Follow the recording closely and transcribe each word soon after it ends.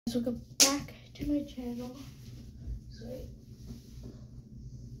Welcome back to my channel. Sorry,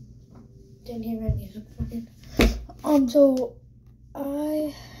 didn't hear my music fucking. So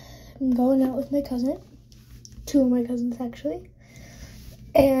I am going out with my cousin, two of my cousins actually,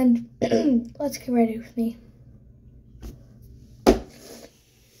 and let's get ready with me.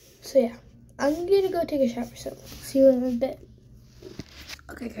 So yeah, I'm gonna go take a shower. So see you in a bit.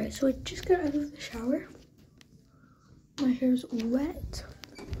 Okay, guys. So I just got out of the shower. My hair's wet.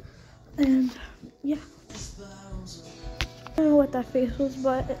 And yeah, I don't know what that face was,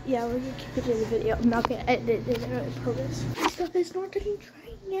 but yeah, we're gonna keep it in the video. I'm not gonna edit it on purpose. This stuff is not getting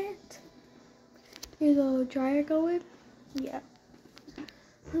dry yet. Here's the dryer going. Yeah,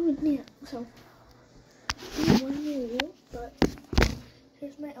 I would need it. So I'm one rule, but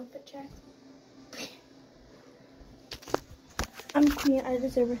here's my outfit check. I'm queen. I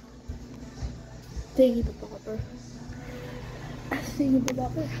deserve a thingy bobber. A thingy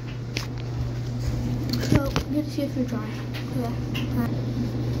bobber. So I'm gonna see if you're dry. Yeah.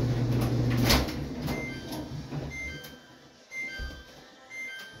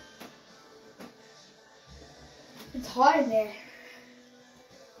 It's hot in there.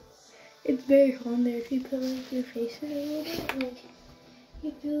 It's very hot in there. If you put like your face in a little bit, like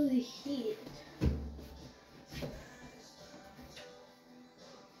you feel the heat.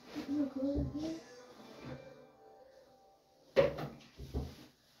 I'm gonna go in here.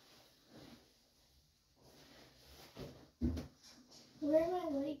 Where am I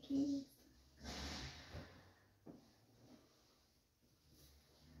liking?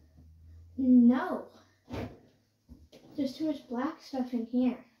 No. There's too much black stuff in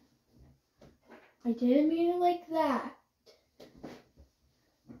here. I didn't mean it like that.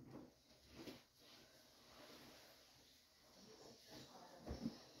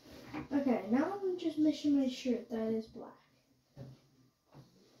 Okay, now I'm just missing my shirt that is black.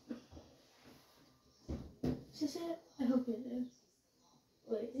 Is this it? I hope it is.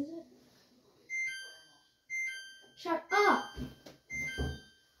 Wait, is it? Shut up!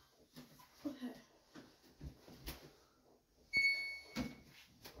 Okay.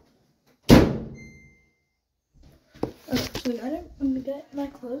 Okay, so we got it. I'm gonna get my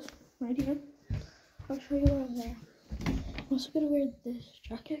clothes right here. I'll show you what I'm there. I'm also gonna wear this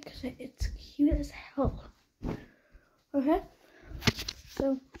jacket because it's cute as hell. Okay?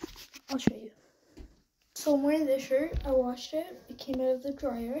 So, I'll show you. So I'm wearing this shirt. I washed it. It came out of the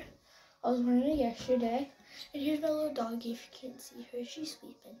dryer. I was wearing it yesterday. And here's my little doggy. If you can't see her, she's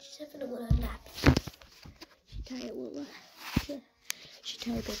sleeping. She's having a little nap. She's tired, little. She's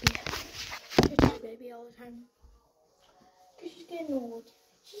tired, baby. She's tired, baby, all the time. Because she's getting old.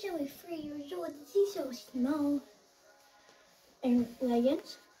 She's only 3 years old. She's so small. And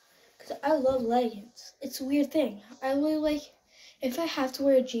leggings. Because I love leggings. It's a weird thing. I really like, if I have to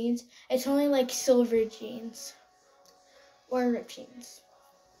wear jeans, it's only like silver jeans. Or ripped jeans.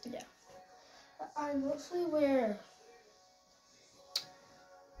 Yeah. I mostly wear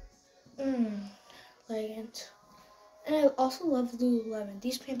leggings. And I also love Lululemon.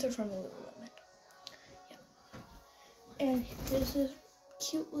 These pants are from Lululemon. Yeah. And there's this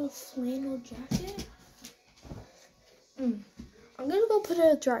cute little flannel jacket. I'm gonna go put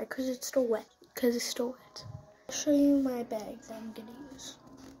it dry because it's still wet. I'll show you my bag that I'm gonna use.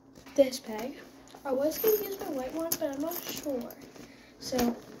 This bag. I was gonna use my white one, but I'm not sure. So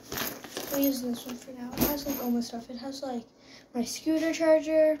I'm using this one for now. It has like all my stuff. It has like my scooter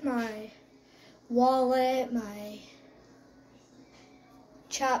charger, my wallet, my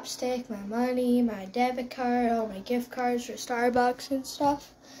chapstick, my money, my debit card, all my gift cards for Starbucks and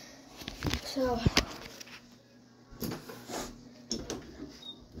stuff. So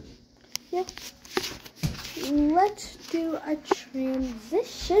yeah, let's do a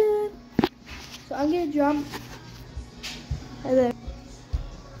transition. So I'm gonna jump and then,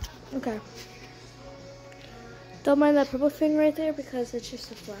 okay. Don't mind that purple thing right there because it's just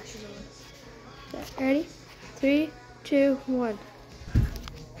the flashes on. Okay, ready? 3, 2, 1.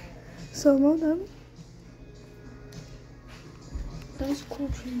 So well done. That was a cool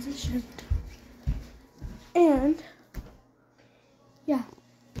transition. And yeah.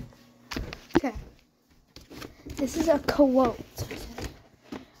 Okay. This is a quote.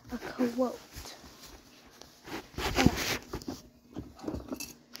 A quote.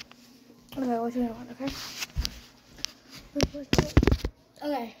 Okay, what's the other one, okay?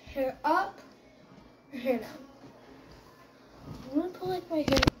 Okay, hair up, or hair down. I'm gonna put like my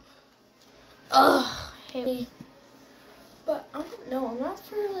hair. Ugh, hair. But I don't know, I'm not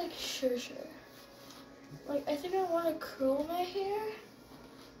for like sure. Like, I think I want to curl my hair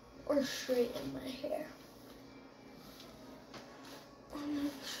or straighten my hair. I'm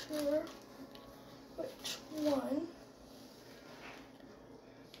not sure which one,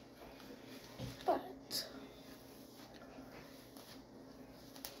 but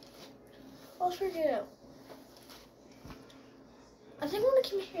I'll figure it out. I think I'm gonna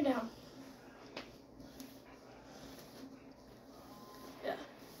keep my hair down. Yeah,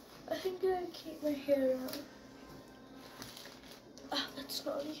 I think I'm gonna keep my hair down. Ah, that's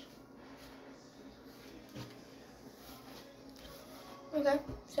naughty. Okay,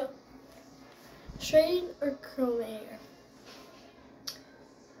 so straighten or curl my hair?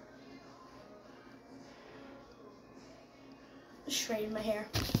 Straighten my hair.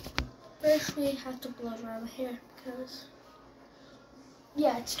 First, we have to blow dry my hair because,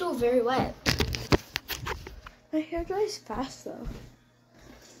 yeah, it's still very wet. My hair dries fast though.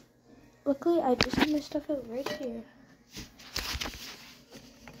 Luckily, I just have my stuff out right here.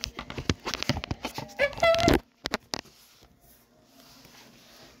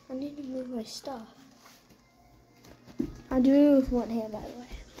 I need to move my stuff. I do it with one hand, by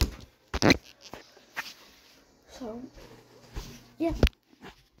the way. So, yeah.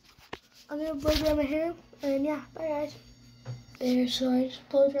 I'm gonna blow dry my hair, and yeah, bye guys. There, so I just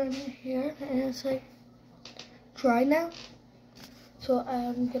blow dry my hair, and it's like dry now. So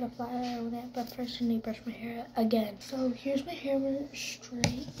I'm gonna apply it on it, but first I need to brush my hair again. So here's my hair when it's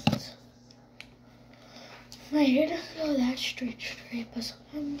straight. My hair doesn't go that straight, but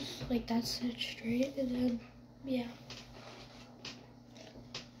sometimes like that's it straight, and then yeah.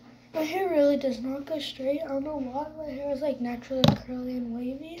 My hair really does not go straight. I don't know why. My hair is like naturally curly and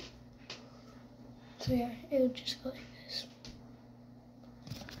wavy. So yeah, it would just go like this.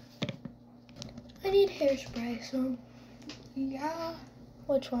 I need hairspray, so yeah.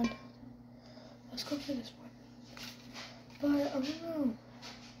 Which one? Let's go for this one. But I don't know.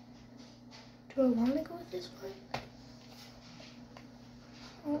 Do I want to go with this one?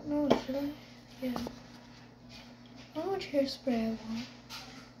 I don't know. Should I? Yeah. I don't know which hairspray I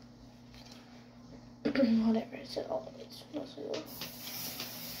want. Whatever. It's always mostly.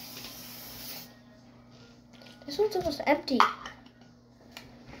 This one's almost empty.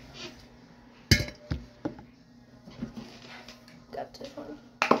 Got this one.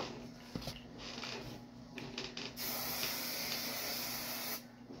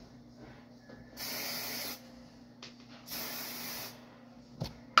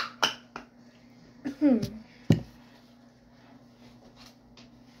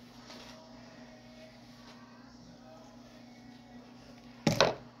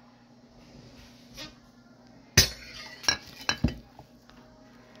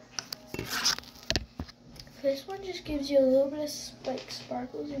 This one just gives you a little bit of like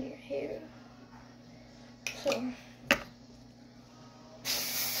sparkles in your hair. So you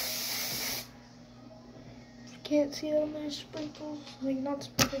can't see all my sprinkles, like not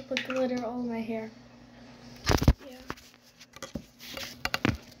sprinkles but glitter all in my hair. Yeah.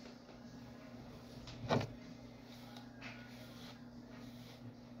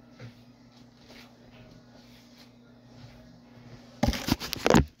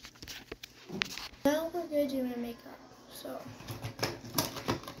 Now we're gonna do my makeup. So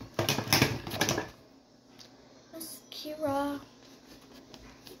mascara.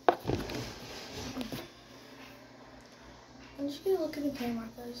 I'm just gonna look in the camera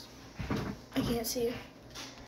because I can't see you.